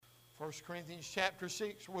1 Corinthians chapter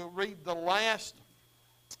 6, we'll read the last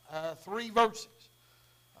 3 verses.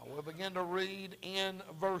 We'll begin to read in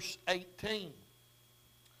verse 18.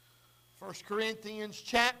 1 Corinthians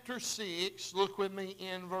chapter 6, look with me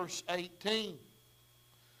in verse 18.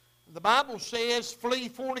 The Bible says, flee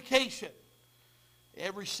fornication.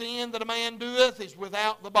 Every sin that a man doeth is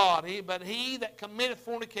without the body, but he that committeth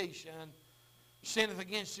fornication sinneth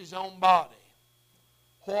against his own body.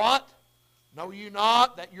 What? Know you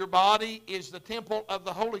not that your body is the temple of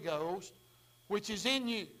the Holy Ghost, which is in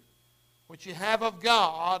you, which you have of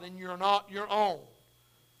God, and you're not your own?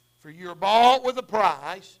 For you're bought with a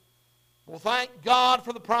price. Well, thank God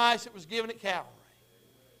for the price that was given at Calvary.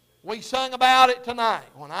 We sung about it tonight.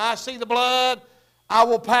 When I see the blood, I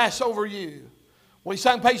will pass over you. We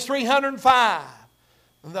sung page 305,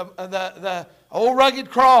 the old rugged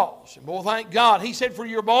cross. And boy, thank God. He said, for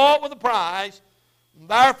you're bought with a price.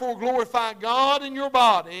 Therefore glorify God in your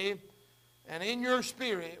body and in your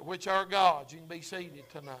spirit, which are God's. You can be seated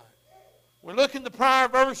tonight. We look in the prior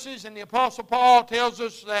verses, and the Apostle Paul tells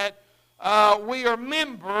us that we are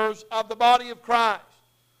members of the body of Christ.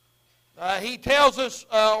 He tells us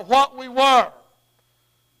what we were.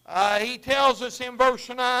 He tells us in verse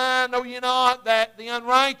 9, know ye not that the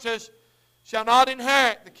unrighteous shall not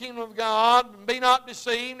inherit the kingdom of God, and be not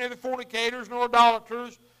deceived, neither fornicators, nor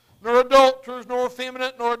idolaters, nor adulterers, nor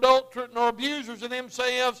effeminate, nor adulterers, nor abusers of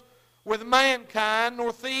themselves with mankind,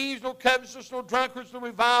 nor thieves, nor covetous, nor drunkards, nor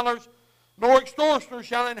revilers, nor extortioners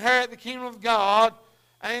shall inherit the kingdom of God.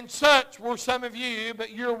 And such were some of you,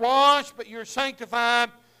 but you're washed, but you're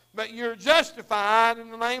sanctified, but you're justified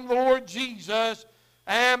in the name of the Lord Jesus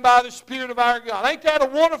and by the Spirit of our God. Ain't that a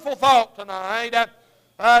wonderful thought tonight?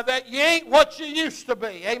 That you ain't what you used to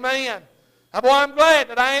be. Amen. Boy, I'm glad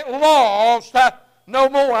that I ain't lost no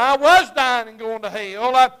more. I was dying and going to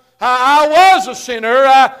hell. I was a sinner,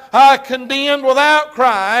 condemned without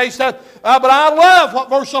Christ. But I love what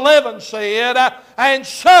verse 11 said. And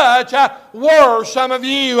such were some of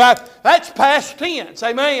you. That's past tense.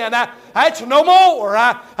 Amen. That's no more.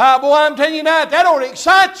 Boy, I'm telling you now, that ought to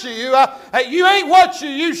excite you. You ain't what you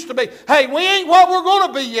used to be. Hey, we ain't what we're going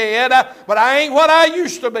to be yet. But I ain't what I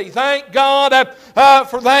used to be. Thank God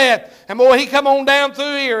for that. And boy, he come on down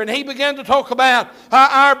through here and he began to talk about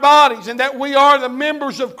our bodies and that we are the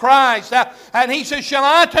members of Christ. And he says, shall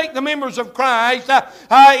I take the members of Christ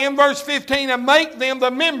in verse 15 and make them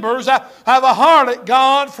the members of a harlot?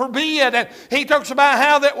 God forbid. And he talks about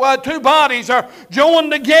how that 2 bodies are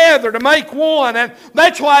joined together to make one. And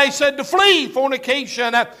that's why he said to flee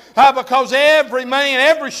fornication, because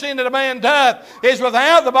every sin that a man doth is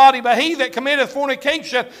without the body, but he that committeth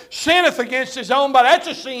fornication sinneth against his own body. That's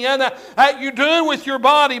a sin that you do with your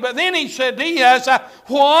body. But then he said to us,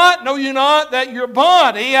 what? Know you not that your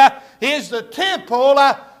body is the temple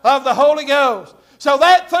of the Holy Ghost? So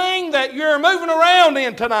that thing that you're moving around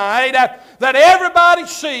in tonight, that everybody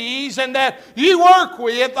sees and that you work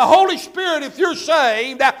with, the Holy Spirit, if you're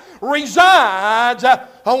saved, resides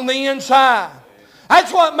on the inside.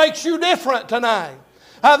 That's what makes you different tonight.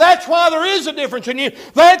 That's why there is a difference in you.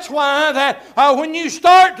 That's why that when you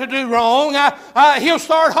start to do wrong, He'll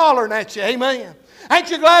start hollering at you. Amen. Ain't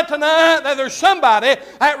you glad tonight that there's somebody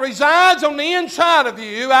that resides on the inside of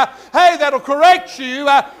you, that'll correct you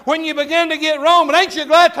when you begin to get wrong. But ain't you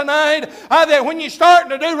glad tonight that when you're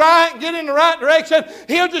starting to do right and get in the right direction,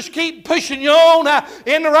 He'll just keep pushing you on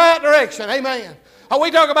in the right direction. Amen. We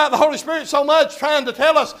talk about the Holy Spirit so much trying to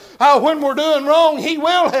tell us when we're doing wrong. He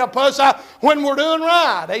will help us when we're doing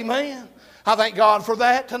right. Amen. I thank God for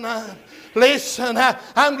that tonight. Listen,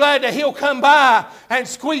 I'm glad that He'll come by and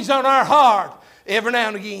squeeze on our heart every now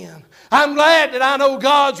and again. I'm glad that I know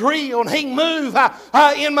God's real and He can move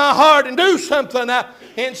in my heart and do something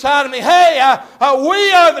inside of me. Hey,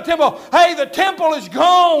 we are the temple. Hey, the temple is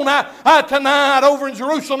gone tonight over in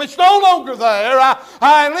Jerusalem. It's no longer there.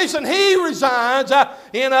 And listen, He resides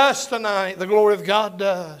in us tonight. The glory of God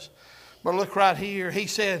does. But look right here. He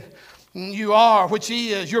said, you are, which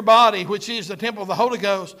is your body, which is the temple of the Holy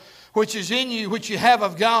Ghost, which is in you, which you have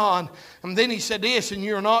of God. And then he said this, and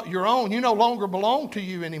you're not your own. You no longer belong to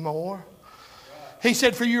you anymore. He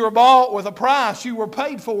said, for you were bought with a price. You were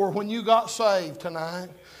paid for when you got saved tonight.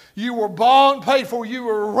 You were bought and paid for. You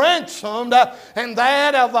were ransomed, and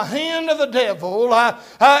that of the hand of the devil.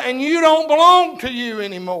 And you don't belong to you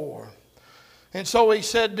anymore. And so he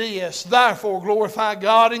said this, therefore glorify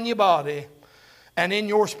God in your body and in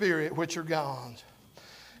your spirit, which are God's.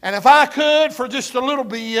 And if I could, for just a little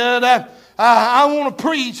bit, I want to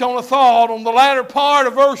preach on a thought on the latter part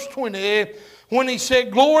of verse 20 when he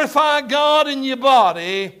said, glorify God in your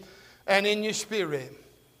body and in your spirit.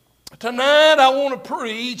 Tonight I want to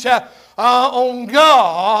preach on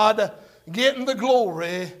God getting the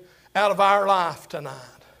glory out of our life tonight.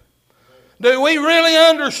 Do we really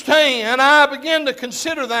understand? I began to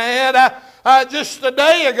consider that just a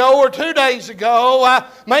day ago or 2 days ago,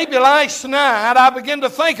 maybe last night. I began to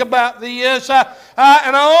think about this, and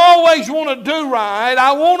I always want to do right.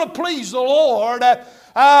 I want to please the Lord. But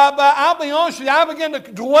I'll be honest with you, I began to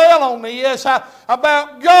dwell on this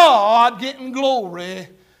about God getting glory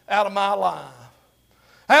out of my life.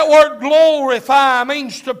 That word glorify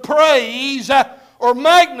means to praise or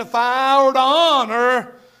magnify or to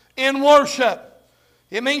honor in worship.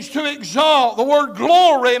 It means to exalt. The word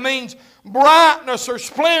glory means brightness or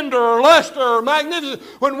splendor or luster or magnificence.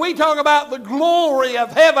 When we talk about the glory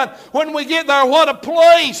of heaven, when we get there, what a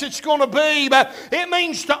place it's going to be. But it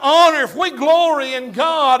means to honor. If we glory in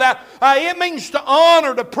God, it means to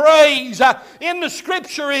honor, to praise. In the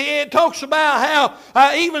Scripture, it talks about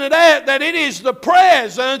how, even at that it is the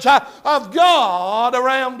presence of God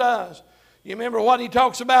around us. You remember what he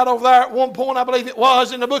talks about over there at one point, I believe it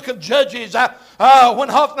was, in the book of Judges, when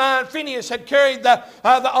Hophni and Phinehas had carried the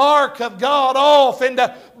ark of God off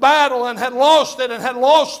into battle and had lost it and had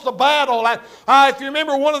lost the battle. And if you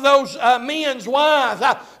remember, one of those men's wives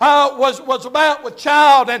was about with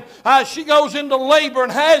child, and she goes into labor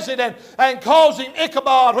and has it and calls him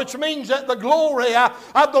Ichabod, which means that the glory of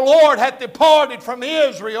the Lord hath departed from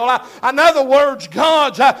Israel. In other words,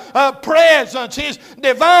 God's presence, His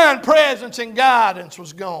divine presence and guidance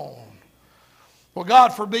was gone. Well,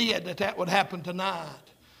 God forbid that would happen tonight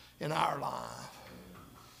in our life.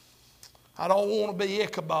 I don't want to be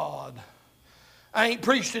Ichabod. I ain't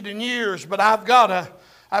preached it in years, but I've got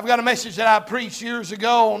a message that I preached years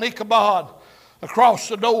ago on Ichabod across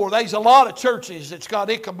the door. There's a lot of churches that's got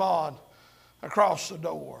Ichabod across the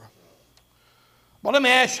door. But let me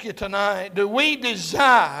ask you tonight, do we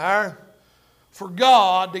desire for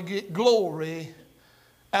God to get glory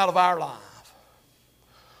out of our life?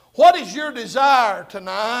 What is your desire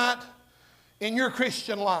tonight in your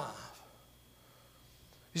Christian life?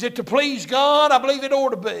 Is it to please God? I believe it ought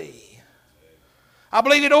to be. I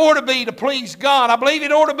believe it ought to be to please God. I believe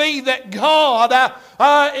it ought to be that God that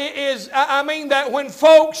when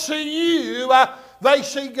folks see you, they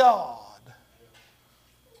see God.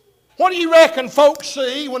 What do you reckon folks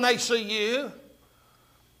see when they see you?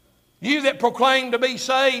 You that proclaim to be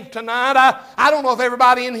saved tonight, I don't know if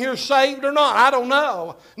everybody in here is saved or not. I don't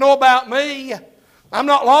know. Know about me. I'm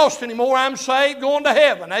not lost anymore. I'm saved, going to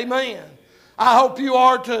heaven. Amen. I hope you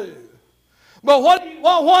are too. But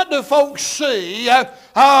what do folks see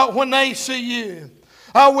when they see you?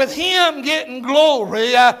 With Him getting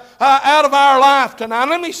glory out of our life tonight,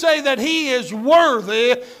 let me say that He is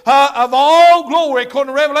worthy of all glory.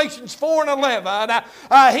 According to Revelations 4 and 11,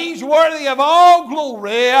 He's worthy of all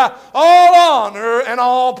glory, all honor, and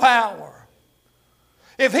all power.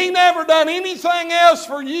 If He never done anything else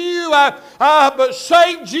for you but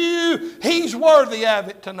saved you, He's worthy of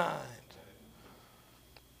it tonight.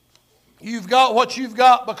 You've got what you've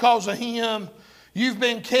got because of Him. You've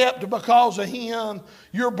been kept because of Him.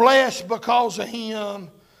 You're blessed because of Him.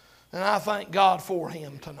 And I thank God for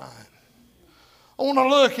Him tonight. I want to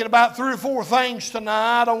look at about 3 or 4 things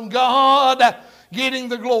tonight on God getting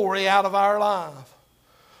the glory out of our life.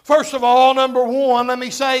 First of all, number 1, let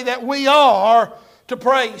me say that we are to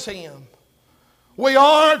praise Him. We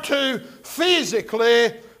are to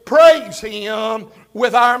physically praise Him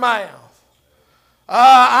with our mouth.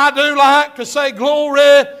 I do like to say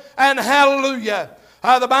glory and hallelujah.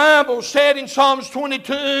 The Bible said in Psalms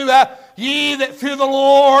 22, ye that fear the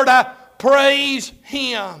Lord, praise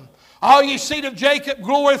Him. All ye seed of Jacob,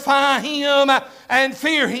 glorify Him and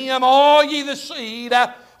fear Him, all ye the seed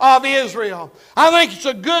of Israel. I think it's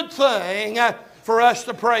a good thing for us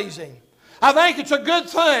to praise Him. I think it's a good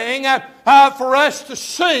thing for us to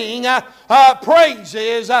sing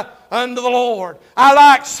praises unto the Lord. I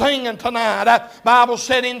like singing tonight. The Bible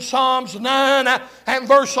said in Psalms 9 and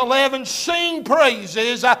verse 11, sing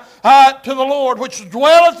praises to the Lord which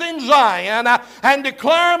dwelleth in Zion, and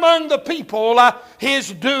declare among the people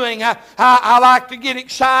His doing. I like to get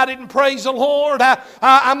excited and praise the Lord.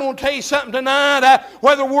 I'm going to tell you something tonight.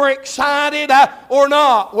 Whether we're excited or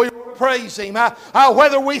not, we praise Him.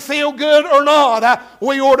 Whether we feel good or not,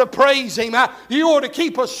 we ought to praise Him. You ought to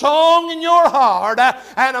keep a song in your heart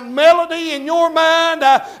and a melody in your mind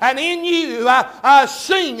and in you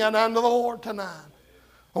singing unto the Lord tonight.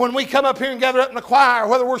 When we come up here and gather up in the choir,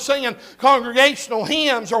 whether we're singing congregational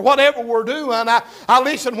hymns or whatever we're doing,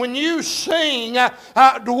 listen, when you sing,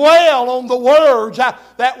 dwell on the words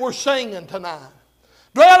that we're singing tonight.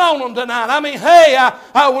 Blood on them tonight. I mean, hey,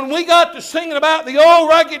 when we got to singing about the old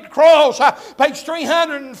rugged cross, page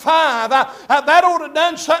 305, that ought to have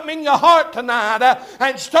done something in your heart tonight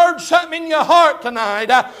and stirred something in your heart tonight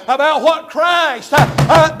about what Christ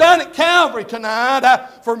done at Calvary tonight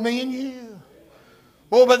for me and you.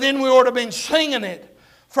 Well, but then we ought to have been singing it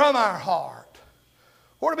from our heart.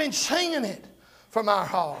 We ought to have been singing it from our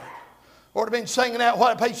heart. Or to been singing out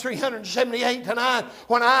what page 378 tonight.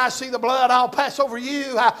 When I see the blood, I'll pass over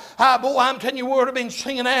you. Boy, I'm telling you, we would have been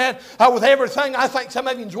singing that with everything. I think some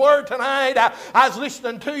of you's word tonight. I was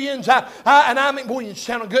listening to you, and I mean, boy, you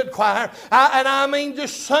sound a good choir. And I mean,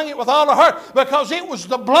 just sing it with all our heart because it was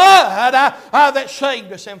the blood that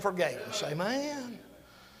saved us and forgave us. Amen.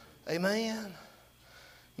 Amen.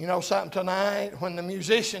 You know something tonight when the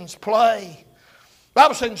musicians play. The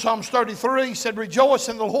Bible said in Psalms 33, said, rejoice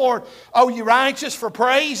in the Lord, O ye righteous, for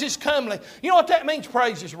praise is comely. You know what that means?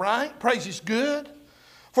 Praise is right. Praise is good.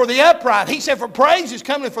 For the upright. He said, for praise is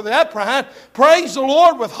comely for the upright. Praise the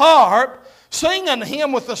Lord with harp. Sing unto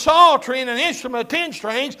Him with the psaltery and an instrument of 10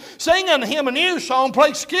 strings. Sing unto Him a new song,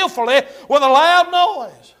 played skillfully with a loud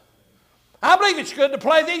noise. I believe it's good to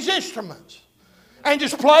play these instruments and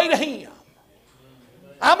just play to Him.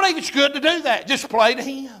 I believe it's good to do that. Just play to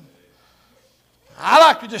Him. I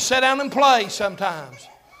like to just sit down and play sometimes.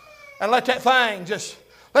 And let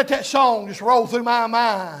that song just roll through my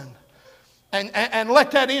mind. And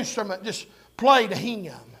let that instrument just play to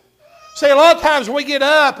Him. See, a lot of times we get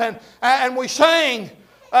up and we sing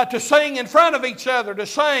to sing in front of each other, to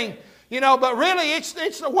sing, but really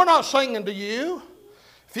we're not singing to you.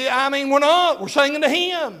 We're not. We're singing to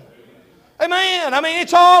Him. Amen. I mean,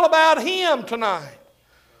 it's all about Him tonight.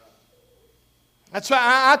 That's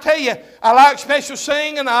why I tell you, I like special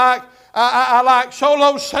singing. I like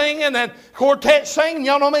solo singing and quartet singing.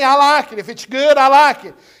 Y'all know me, I like it. If it's good, I like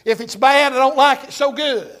it. If it's bad, I don't like it so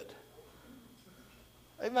good.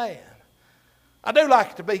 Amen. I do like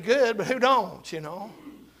it to be good, but who don't,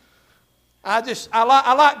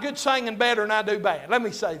 I like good singing better than I do bad. Let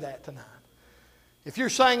me say that tonight. If you're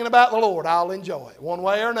singing about the Lord, I'll enjoy it. One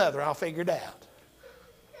way or another, I'll figure it out.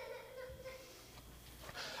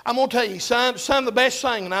 I'm going to tell you, some of the best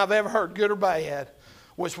singing I've ever heard, good or bad,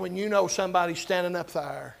 was when you know somebody's standing up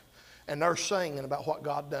there and they're singing about what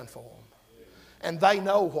God done for them. And they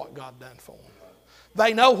know what God done for them.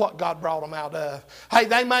 They know what God brought them out of. Hey,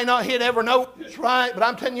 they may not hit every note just right, but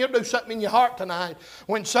I'm telling you, it'll do something in your heart tonight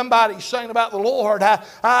when somebody's singing about the Lord. And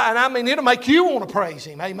I mean, it'll make you want to praise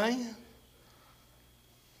Him. Amen.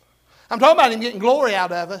 I'm talking about Him getting glory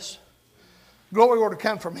out of us. Glory ought to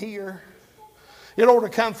come from here. It ought to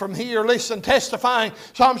come from here. Listen, testifying.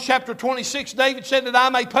 Psalms chapter 26, David said that I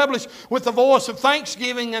may publish with the voice of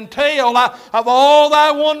thanksgiving and tell of all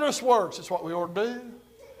Thy wondrous works. That's what we ought to do.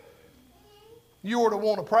 You ought to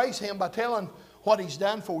want to praise Him by telling what He's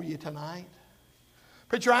done for you tonight.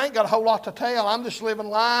 Preacher, I ain't got a whole lot to tell. I'm just living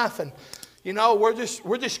life and, we're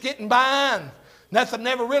just getting by and nothing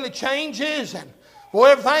never really changes and,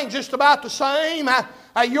 well, everything's just about the same.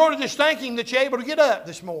 You ought to just thank Him that you're able to get up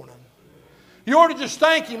this morning. You ought to just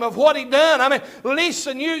thank Him of what He done. I mean,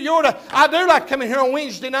 listen, you ought to. I do like coming here on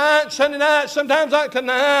Wednesday night, Sunday night, sometimes like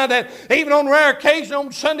tonight, and even on rare occasion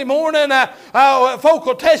on Sunday morning, folk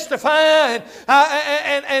will testify,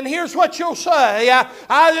 and here's what you'll say.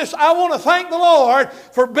 I want to thank the Lord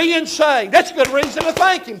for being saved. That's a good reason to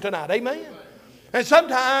thank Him tonight. Amen. And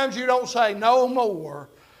sometimes you don't say no more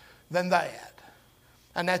than that,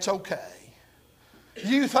 and that's okay.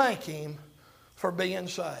 You thank Him for being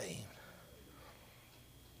saved.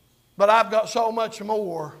 But I've got so much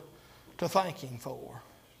more to thank Him for.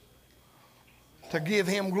 To give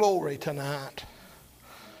Him glory tonight.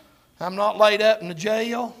 I'm not laid up in the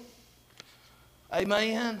jail.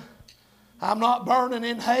 Amen. I'm not burning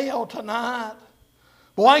in hell tonight.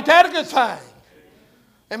 Boy, ain't that a good thing?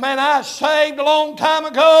 Amen. I was saved a long time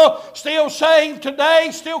ago. Still saved today.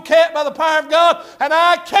 Still kept by the power of God. And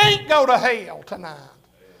I can't go to hell tonight.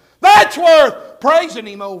 That's worth praising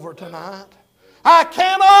Him over tonight. I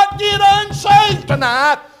cannot get unsaved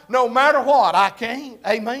tonight, no matter what. I can't.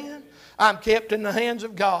 Amen. I'm kept in the hands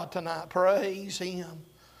of God tonight. Praise Him.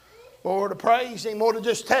 Or to praise Him, or to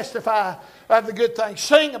just testify of the good things.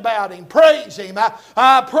 Sing about Him. Praise Him.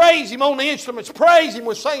 I praise Him on the instruments. Praise Him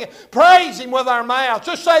with singing. Praise Him with our mouths.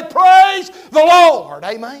 Just say, praise the Lord.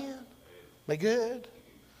 Amen. Be good.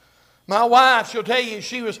 My wife, she'll tell you,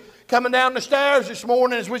 she was coming down the stairs this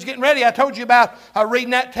morning as we was getting ready. I told you about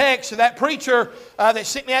reading that text of that preacher that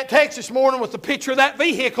sent me that text this morning with the picture of that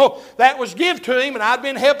vehicle that was given to him. And I'd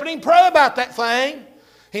been helping him pray about that thing.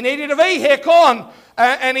 He needed a vehicle,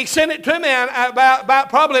 and he sent it to me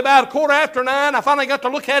probably about 9:15. I finally got to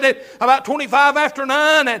look at it about 25 after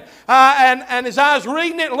 9, and as I was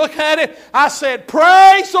reading it and looking at it, I said,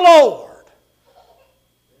 praise the Lord.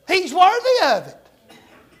 He's worthy of it.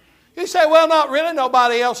 You say, well, not really.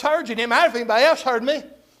 Nobody else heard you. It didn't matter if anybody else heard me.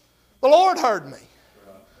 The Lord heard me.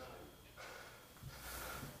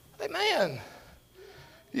 Amen.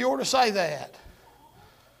 You ought to say that.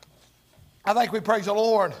 I think we praise the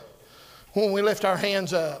Lord when we lift our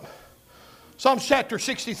hands up. Psalms chapter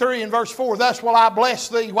 63 and verse 4, thus will I bless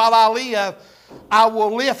thee while I live. I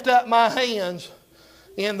will lift up my hands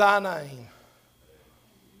in thy name.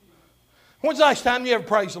 When's the last time you ever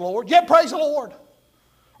praised the Lord? You ever praise the Lord?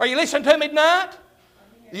 Are you listening to me tonight?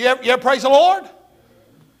 You ever praise the Lord?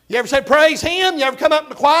 You ever say praise Him? You ever come up in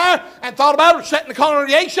the choir and thought about it, or sat in the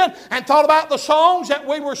congregation and thought about the songs that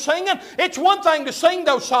we were singing? It's one thing to sing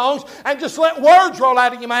those songs and just let words roll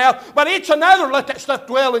out of your mouth, but it's another to let that stuff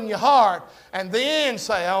dwell in your heart and then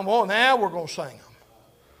say, oh, well, now we're going to sing them.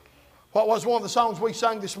 What was one of the songs we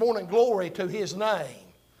sang this morning? Glory to His name.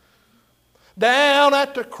 Down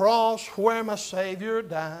at the cross where my Savior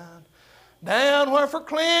died, down where for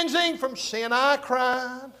cleansing from sin I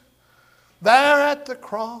cried, there at the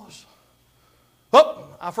cross. Oh,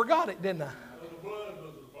 I forgot it, didn't I?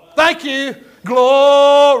 Thank you.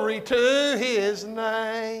 Glory to His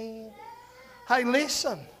name. Hey,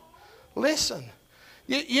 listen. Listen.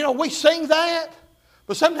 You know, we sing that,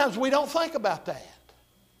 but sometimes we don't think about that.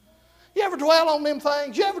 You ever dwell on them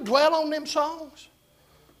things? You ever dwell on them songs?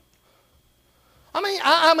 I'll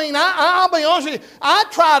be honest with you. I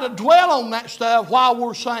try to dwell on that stuff while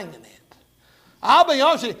we're singing it. I'll be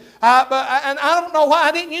honest with you. And I don't know why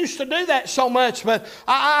I didn't used to do that so much, but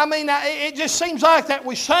it just seems like that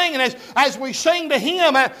we sing, and as we sing to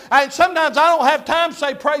Him, and sometimes I don't have time to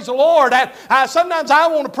say praise the Lord. Sometimes I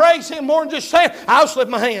want to praise Him more than just saying, I'll slip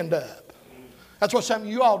my hand up. That's what some of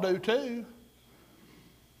you all do too.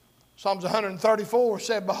 Psalms 134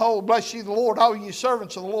 said, behold, bless ye the Lord, all ye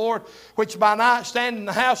servants of the Lord, which by night stand in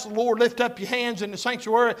the house of the Lord. Lift up your hands in the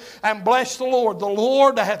sanctuary and bless the Lord. The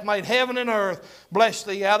Lord that hath made heaven and earth, bless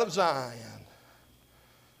thee out of Zion.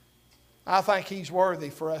 I think He's worthy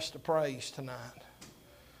for us to praise tonight.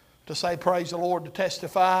 To say praise the Lord, to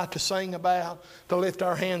testify, to sing about, to lift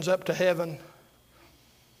our hands up to heaven.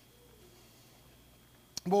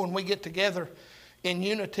 Boy, when we get together in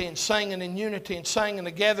unity and singing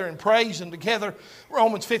together and praising together.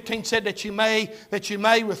 Romans 15 said that you may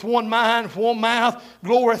with one mind, with one mouth,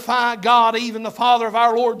 glorify God, even the Father of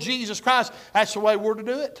our Lord Jesus Christ. That's the way we're to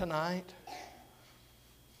do it tonight.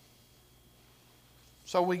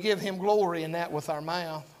 So we give Him glory in that with our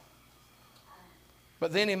mouth.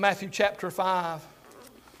 But then in Matthew chapter 5,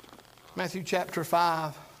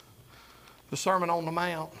 the Sermon on the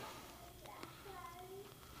Mount,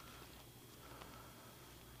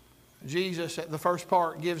 Jesus, at the first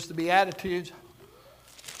part, gives the Beatitudes.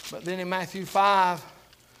 But then in Matthew 5,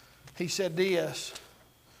 He said this,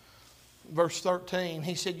 verse 13.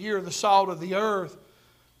 He said, ye are the salt of the earth,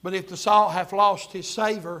 but if the salt hath lost his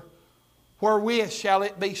savour, wherewith shall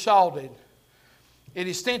it be salted? It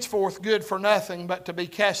is thenceforth good for nothing, but to be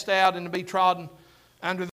cast out and to be trodden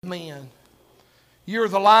under the men. Ye are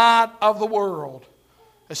the light of the world.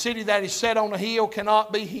 A city that is set on a hill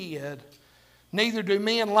cannot be hid. Neither do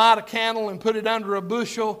men light a candle and put it under a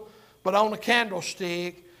bushel, but on a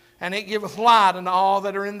candlestick, and it giveth light unto all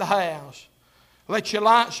that are in the house. Let your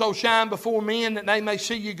light so shine before men that they may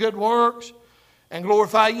see your good works and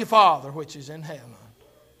glorify your Father which is in heaven.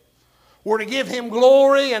 We're to give Him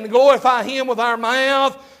glory and glorify Him with our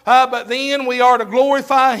mouth, but then we are to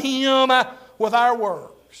glorify Him with our works.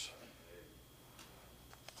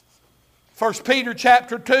 1 Peter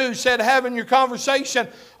chapter 2 said, having your conversation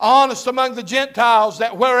honest among the Gentiles,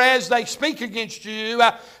 that whereas they speak against you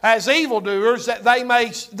as evildoers, that they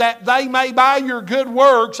may by your good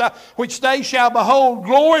works, which they shall behold,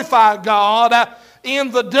 glorify God in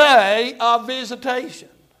the day of visitation.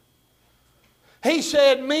 He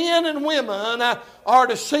said men and women are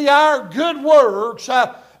to see our good works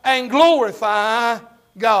and glorify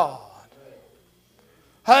God.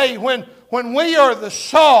 Hey, when we are the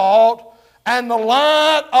salt and the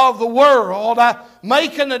light of the world,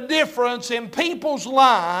 making a difference in people's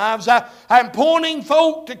lives, and pointing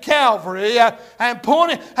folk to Calvary, and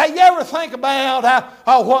pointing. Hey, you ever think about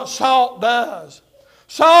what salt does?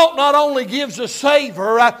 Salt not only gives a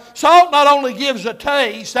savor, salt not only gives a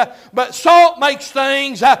taste, but salt makes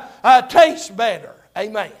things taste better.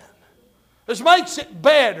 Amen. This makes it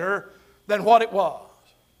better than what it was.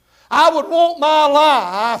 I would want my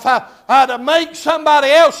life to make somebody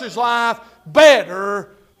else's life better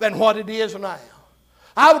than what it is now.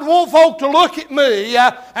 I would want folk to look at me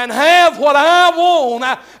and have what I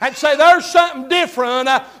want and say there's something different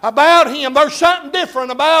about him. There's something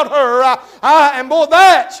different about her. And boy,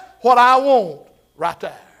 that's what I want right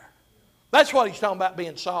there. That's what he's talking about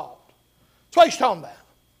being salt. That's what he's talking about.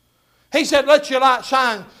 He said, let your light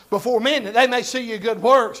shine before men that they may see your good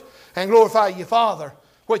works and glorify your Father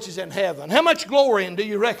which is in heaven. How much glorying do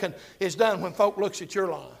you reckon is done when folk looks at your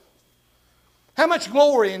life? How much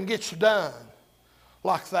glorying gets done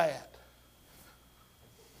like that?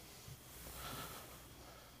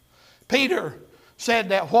 Peter said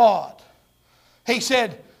that what? He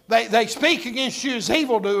said, they speak against you as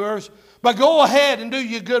evildoers, but go ahead and do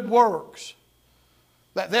your good works,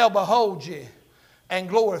 that they'll behold you and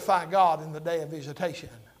glorify God in the day of visitation.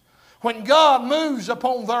 When God moves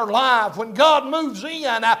upon their life, when God moves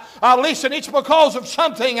in, listen, it's because of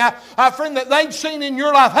something, friend, that they've seen in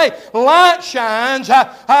your life. Hey, light shines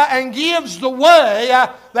and gives the way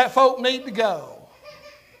that folk need to go.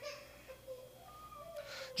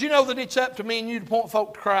 Do you know that it's up to me and you to point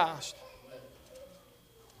folk to Christ?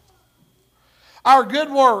 Our good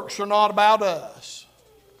works are not about us.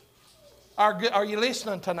 Are you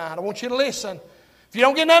listening tonight? I want you to listen. If you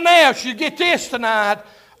don't get nothing else, you get this tonight.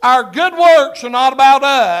 Our good works are not about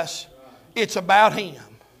us. It's about Him.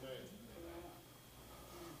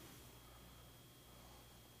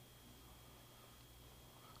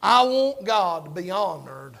 I want God to be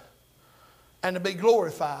honored and to be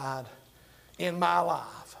glorified in my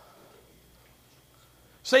life.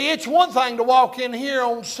 See, it's one thing to walk in here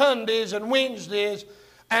on Sundays and Wednesdays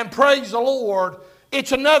and praise the Lord.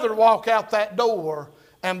 It's another to walk out that door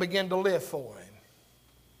and begin to live for Him.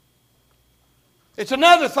 It's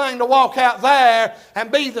another thing to walk out there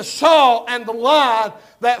and be the salt and the light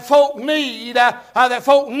that folk need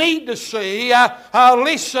to see,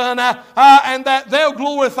 listen, and that they'll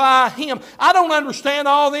glorify Him. I don't understand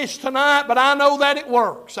all this tonight, but I know that it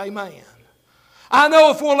works. Amen. I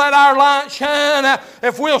know if we'll let our light shine,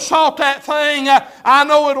 if we'll salt that thing, I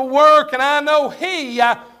know it'll work, and I know He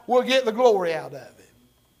will get the glory out of it.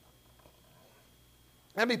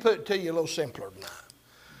 Let me put it to you a little simpler tonight.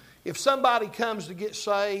 If somebody comes to get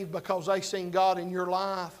saved because they seen God in your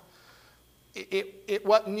life, it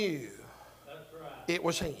wasn't you. That's right. It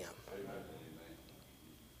was Him.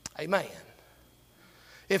 Amen.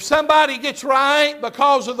 If somebody gets right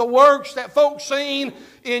because of the works that folks seen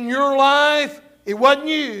in your life, it wasn't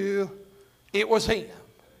you. It was Him.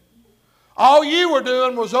 All you were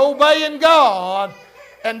doing was obeying God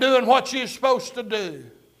and doing what you're supposed to do.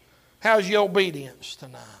 How's your obedience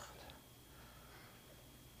tonight?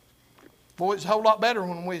 Boy, it's a whole lot better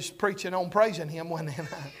when we was preaching on praising Him, wasn't it?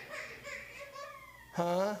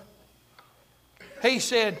 Huh? He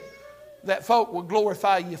said that folk will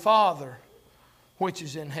glorify your Father which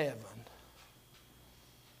is in heaven.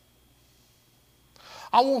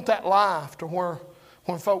 I want that life to where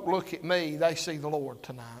when folk look at me, they see the Lord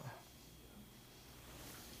tonight.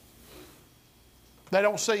 They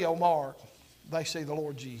don't see old Mark. They see the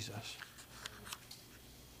Lord Jesus.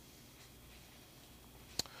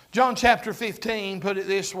 John chapter 15 put it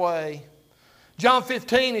this way. John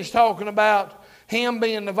 15 is talking about Him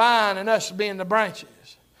being the vine and us being the branches.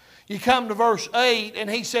 You come to verse 8 and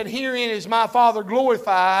He said, herein is my Father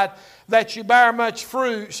glorified, that you bear much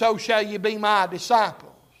fruit, so shall you be my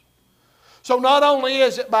disciples. So not only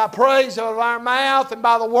is it by praise of our mouth and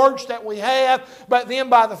by the words that we have, but then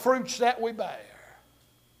by the fruits that we bear.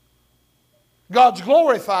 God's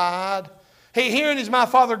glorified. Herein is my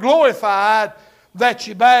Father glorified, that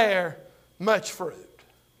you bear much fruit.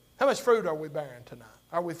 How much fruit are we bearing tonight?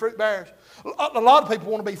 Are we fruit bearers? A lot of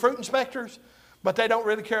people want to be fruit inspectors, but they don't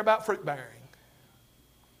really care about fruit bearing.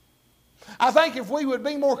 I think if we would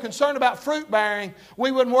be more concerned about fruit bearing,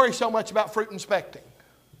 we wouldn't worry so much about fruit inspecting.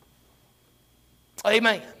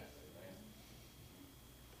 Amen.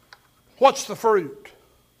 What's the fruit?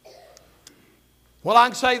 Well, I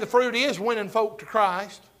can say the fruit is winning folk to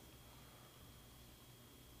Christ.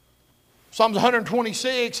 Psalms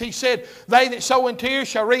 126, he said, they that sow in tears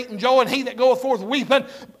shall reap in joy, and he that goeth forth weeping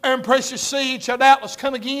and precious seed shall doubtless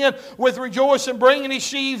come again with rejoicing, bringing his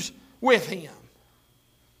sheaves with him.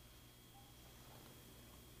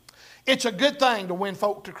 It's a good thing to win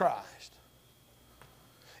folk to Christ.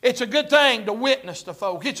 It's a good thing to witness to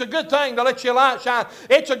folk. It's a good thing to let your light shine.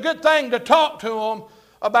 It's a good thing to talk to them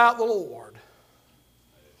about the Lord.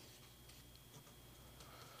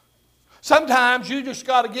 Sometimes you just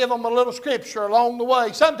got to give them a little scripture along the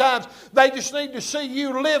way. Sometimes they just need to see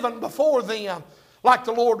you living before them like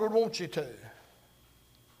the Lord would want you to.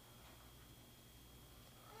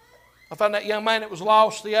 I found that young man that was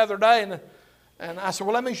lost the other day, And I said,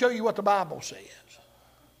 well, let me show you what the Bible says.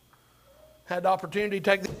 Had the opportunity to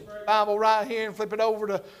take the Bible right here and flip it over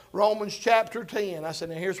to Romans chapter 10. I said,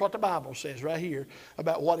 now here's what the Bible says right here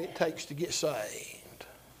about what it takes to get saved.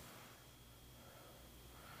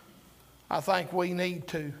 I think we need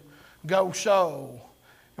to go sow,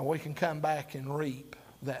 and we can come back and reap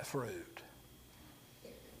that fruit.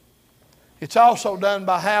 It's also done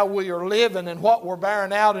by how we are living and what we're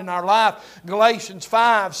bearing out in our life. Galatians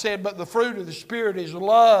 5 said, but the fruit of the Spirit is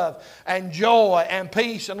love and joy and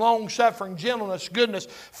peace and long-suffering, gentleness, goodness,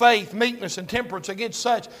 faith, meekness, and temperance. Against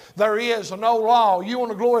such there is no law. You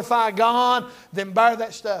want to glorify God? Then bear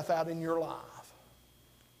that stuff out in your life.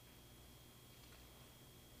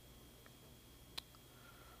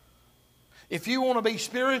 If you want to be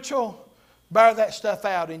spiritual, bear that stuff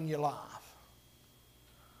out in your life.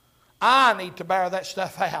 I need to bear that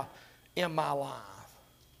stuff out in my life.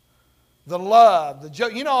 The love, the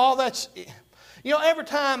joy, all that's, every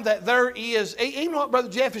time that there is, even what Brother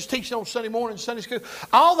Jeff is teaching on Sunday morning in Sunday school,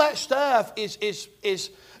 all that stuff is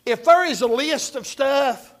if there is a list of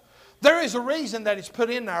stuff, there is a reason that it's put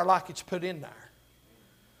in there like it's put in there.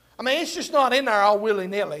 I mean, it's just not in there all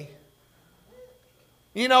willy-nilly.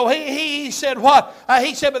 He said what?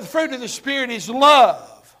 He said, but the fruit of the Spirit is love.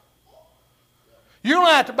 You don't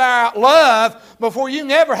have to bear out love before you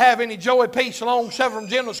can ever have any joy, peace, long-suffering,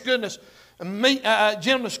 gentleness, goodness,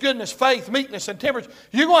 faith, meekness, and temperance.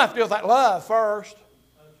 You're going to have to deal with that love first.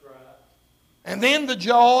 That's right. And then the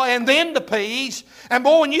joy, and then the peace. And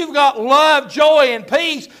boy, when you've got love, joy, and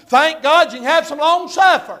peace, thank God you can have some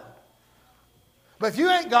long-suffering. But if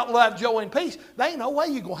you ain't got love, joy, and peace, there ain't no way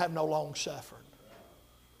you're going to have no long-suffering.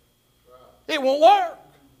 It won't work.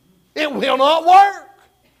 It will not work.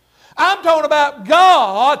 I'm talking about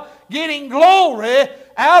God getting glory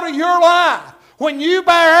out of your life. When you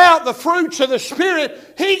bear out the fruits of the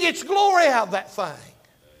Spirit, He gets glory out of that thing.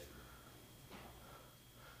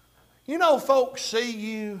 Folks see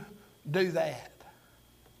you do that.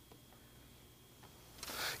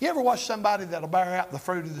 You ever watch somebody that'll bear out the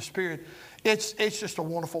fruit of the Spirit? It's just a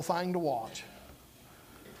wonderful thing to watch.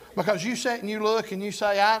 Because you sit and you look and you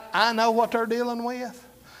say, I know what they're dealing with.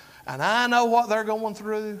 And I know what they're going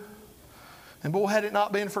through. And boy, had it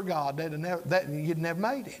not been for God, you'd never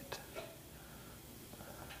made it.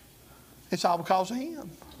 It's all because of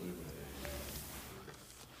Him.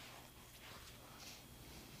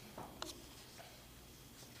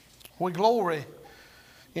 We glory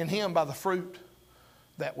in Him by the fruit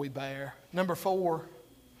that we bear. Number 4.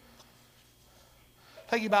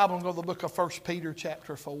 Take your Bible and go to the book of 1 Peter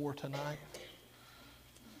chapter 4 tonight.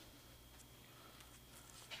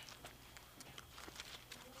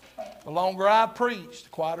 The longer I preach, the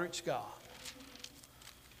quieter it's got.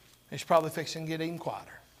 It's probably fixing to get even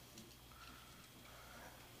quieter.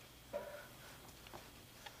 I'm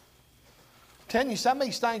telling you, some of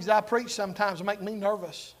these things that I preach sometimes make me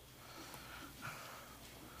nervous.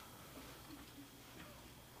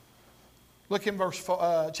 Look in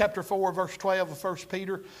chapter 4, verse 12 of 1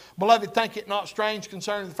 Peter. Beloved, think it not strange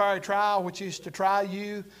concerning the fiery trial which is to try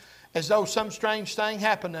you, as though some strange thing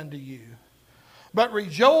happened unto you. But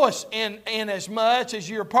rejoice inasmuch as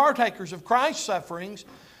you are partakers of Christ's sufferings,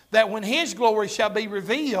 that when His glory shall be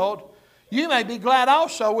revealed, you may be glad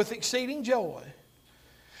also with exceeding joy.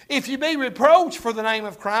 If you be reproached for the name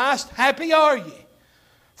of Christ, happy are ye.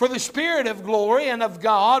 For the Spirit of glory and of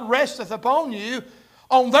God resteth upon you.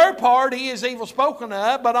 On their part He is evil spoken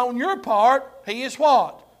of, but on your part He is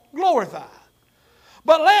what? Glorified.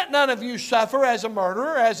 But let none of you suffer as a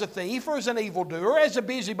murderer, as a thief, or as an evildoer, as a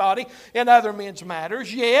busybody in other men's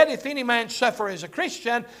matters. Yet, if any man suffer as a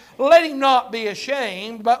Christian, let him not be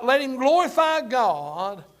ashamed, but let him glorify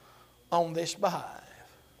God on this behalf.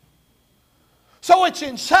 So it's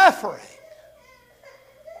in suffering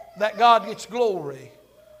that God gets glory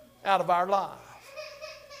out of our life.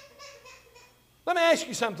 Let me ask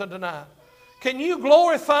you something tonight. Can you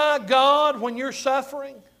glorify God when you're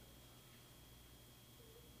suffering?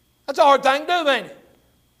 That's a hard thing to do, ain't it?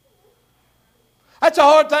 That's a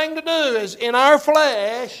hard thing to do, is in our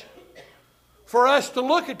flesh, for us to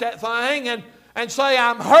look at that thing and say,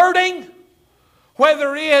 I'm hurting,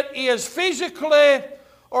 whether it is physically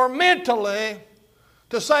or mentally,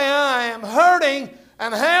 to say, I am hurting,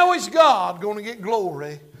 and how is God going to get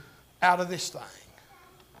glory out of this thing?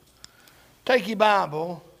 Take your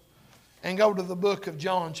Bible and go to the book of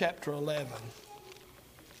John chapter 11.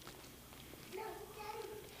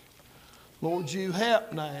 Lord, you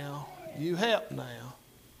help now. You help now.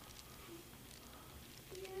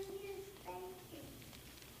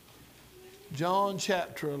 John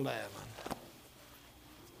chapter 11.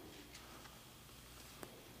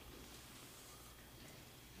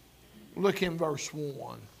 Look in verse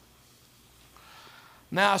 1.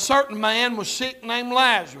 Now a certain man was sick named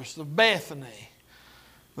Lazarus of Bethany,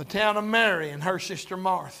 the town of Mary and her sister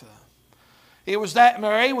Martha. It was that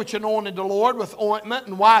Mary which anointed the Lord with ointment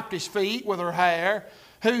and wiped his feet with her hair,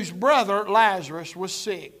 whose brother Lazarus was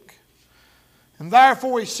sick. And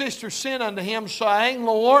therefore his sister sent unto him, saying,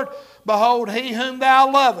 Lord, behold, he whom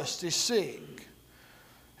thou lovest is sick.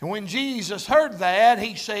 And when Jesus heard that,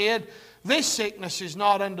 he said, This sickness is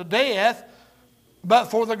not unto death, but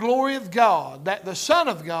for the glory of God, that the Son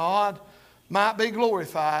of God might be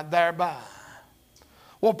glorified thereby.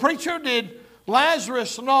 Well, preacher, did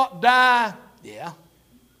Lazarus not die? Yeah.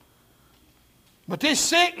 But this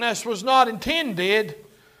sickness was not intended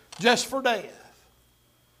just for death.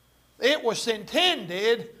 It was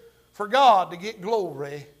intended for God to get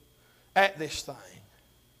glory at this thing.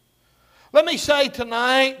 Let me say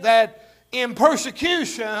tonight that in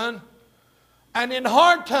persecution and in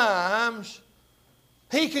hard times,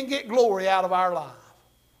 He can get glory out of our life.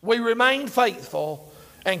 We remain faithful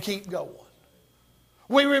and keep going.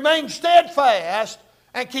 We remain steadfast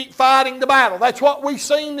and keep fighting the battle. That's what we've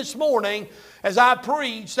seen this morning as I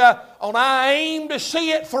preached on I aim to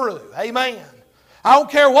see it through. Amen. I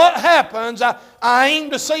don't care what happens, I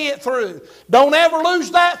aim to see it through. Don't ever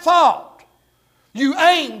lose that thought. You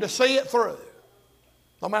aim to see it through,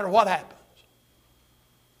 no matter what happens.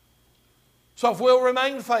 So if we'll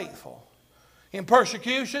remain faithful in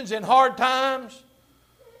persecutions, in hard times,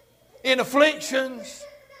 in afflictions,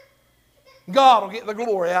 God will get the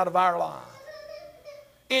glory out of our life.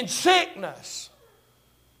 In sickness,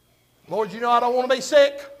 Lord, you know I don't want to be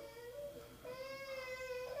sick.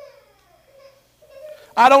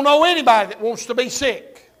 I don't know anybody that wants to be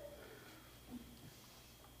sick.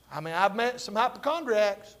 I mean, I've met some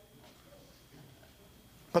hypochondriacs,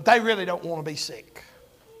 but they really don't want to be sick.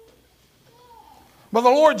 But the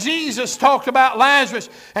Lord Jesus talked about Lazarus,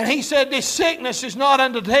 and He said this sickness is not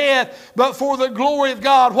unto death, but for the glory of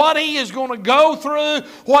God. What he is going to go through,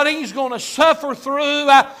 what he's going to suffer through,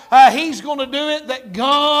 he's going to do it that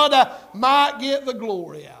God might get the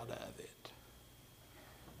glory out of it.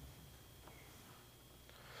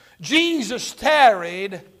 Jesus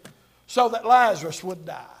tarried so that Lazarus would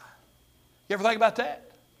die. You ever think about that?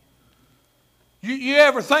 You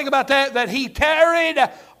ever think about that? That He tarried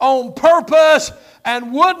on purpose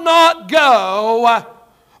and would not go,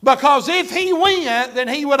 because if He went, then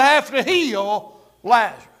He would have to heal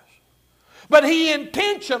Lazarus. But He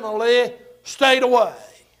intentionally stayed away.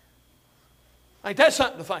 Ain't that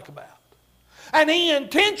something to think about? And He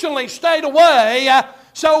intentionally stayed away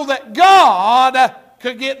so that God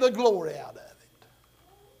could get the glory out of it.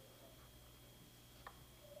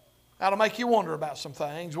 That'll make you wonder about some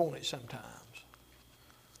things, won't it, sometimes?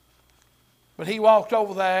 But He walked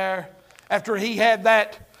over there after He had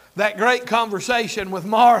that great conversation with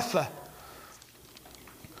Martha.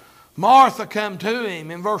 Martha come to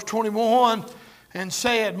Him in verse 21 and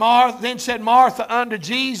said, Then said Martha unto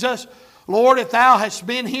Jesus, Lord, if Thou hadst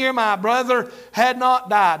been here, my brother had not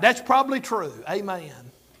died. That's probably true. Amen.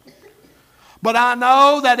 But I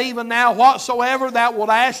know that even now whatsoever Thou wilt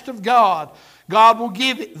ask of God, God will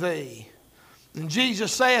give it Thee. And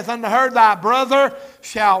Jesus saith unto her, Thy brother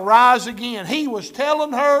shall rise again. He was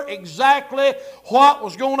telling her exactly what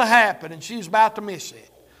was going to happen, and she was about to miss it.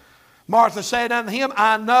 Martha said unto Him,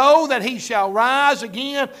 I know that he shall rise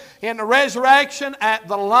again in the resurrection at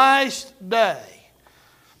the last day.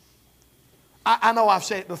 I know I've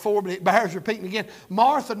said it before, but it bears repeating again.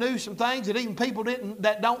 Martha knew some things that even people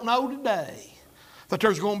that don't know today, that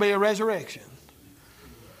there's going to be a resurrection.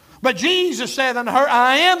 But Jesus said unto her,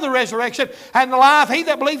 I am the resurrection and the life. He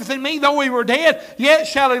that believeth in me, though he were dead, yet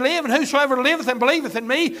shall he live. And whosoever liveth and believeth in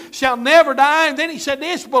me shall never die. And then He said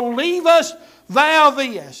this, Believest thou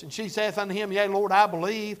this? And she saith unto Him, Yea, Lord, I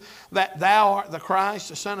believe that Thou art the Christ,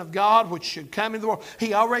 the Son of God, which should come into the world.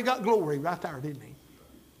 He already got glory right there, didn't He?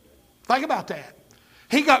 Think about that.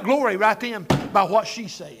 He got glory right then by what she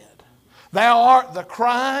said. Thou art the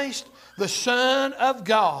Christ, the Son of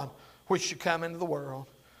God, which should come into the world.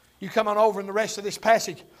 You come on over in the rest of this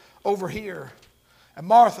passage over here. And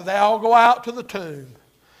Martha, they all go out to the tomb.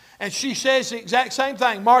 And she says the exact same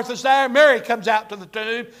thing. Martha's there. Mary comes out to the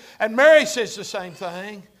tomb. And Mary says the same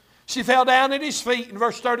thing. She fell down at His feet in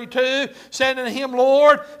verse 32, saying unto Him,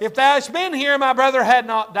 Lord, if Thou hadst been here, my brother had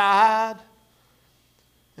not died.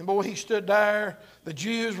 And boy, he stood there. The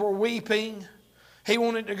Jews were weeping. He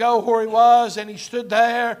wanted to go where he was, and he stood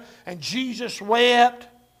there. And Jesus wept.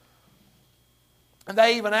 And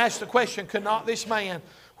they even asked the question, could not this man,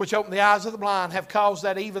 which opened the eyes of the blind, have caused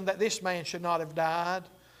that even that this man should not have died?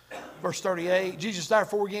 Verse 38, Jesus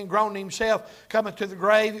therefore again groaned in himself, coming to the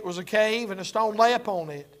grave. It was a cave, and a stone lay upon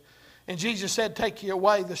it. And Jesus said, Take ye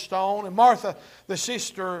away the stone. And Martha, the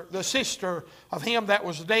sister of him that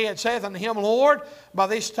was dead, saith unto him, Lord, by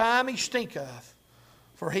this time he stinketh,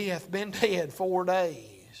 for he hath been dead 4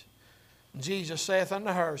 days. And Jesus saith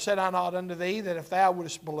unto her, Said I not unto thee, that if thou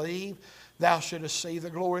wouldest believe, thou shouldest see the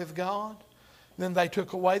glory of God? Then they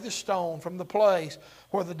took away the stone from the place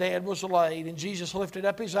where the dead was laid. And Jesus lifted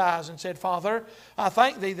up his eyes and said, Father, I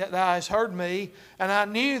thank thee that thou hast heard me, and I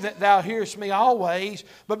knew that thou hearest me always,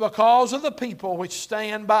 but because of the people which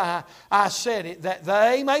stand by, I said it, that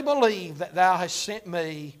they may believe that thou hast sent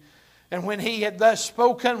me. And when he had thus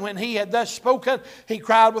spoken, he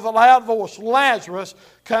cried with a loud voice, Lazarus,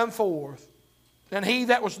 come forth. And he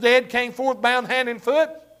that was dead came forth, bound hand and foot,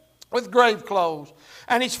 with grave clothes,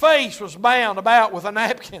 and his face was bound about with a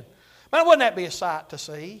napkin. Man, wouldn't that be a sight to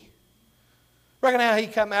see? Reckon how he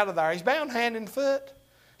come out of there. He's bound hand and foot.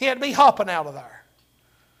 He had to be hopping out of there.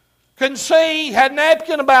 Couldn't see, had a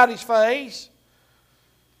napkin about his face.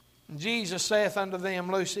 And Jesus saith unto them,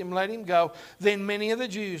 Loose him, let him go. Then many of the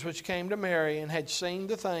Jews which came to Mary and had seen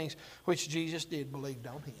the things which Jesus did believed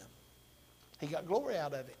on him. He got glory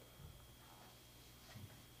out of it.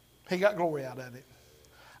 He got glory out of it.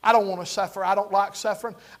 I don't want to suffer. I don't like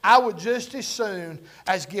suffering. I would just as soon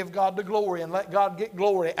as give God the glory and let God get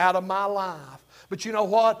glory out of my life. But you know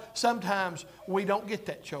what? Sometimes we don't get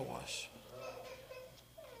that choice.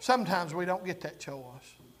 Sometimes we don't get that choice.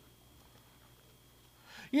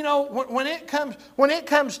 You know, when it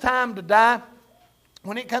comes time to die,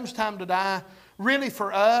 really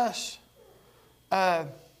for us,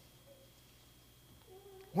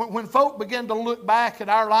 when folk begin to look back at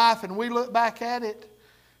our life and we look back at it,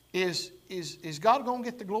 is God going to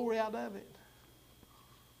get the glory out of it?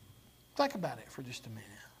 Think about it for just a minute.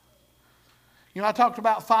 You know, I talked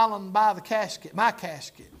about filing by the casket, my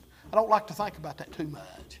casket. I don't like to think about that too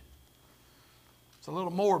much. It's a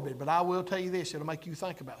little morbid, but I will tell you this, it'll make you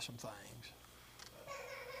think about some things.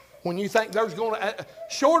 When you think there's going to,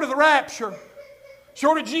 short of the rapture,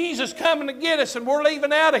 short of Jesus coming to get us and we're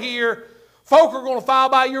leaving out of here, folk are going to file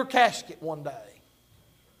by your casket one day.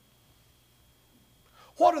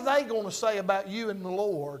 What are they going to say about you and the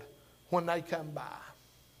Lord when they come by?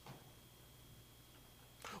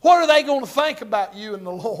 What are they going to think about you and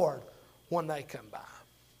the Lord when they come by?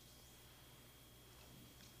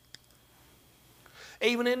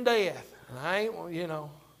 Even in death. And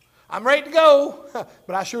I'm ready to go,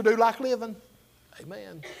 but I sure do like living.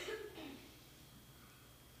 Amen.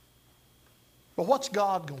 But what's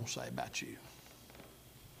God going to say about you?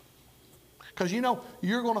 Because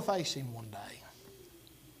you're going to face Him one day.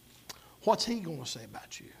 What's He going to say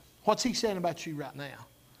about you? What's He saying about you right now?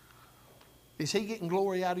 Is He getting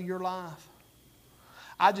glory out of your life?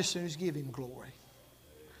 I just as soon as give Him glory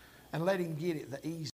and let Him get it the easy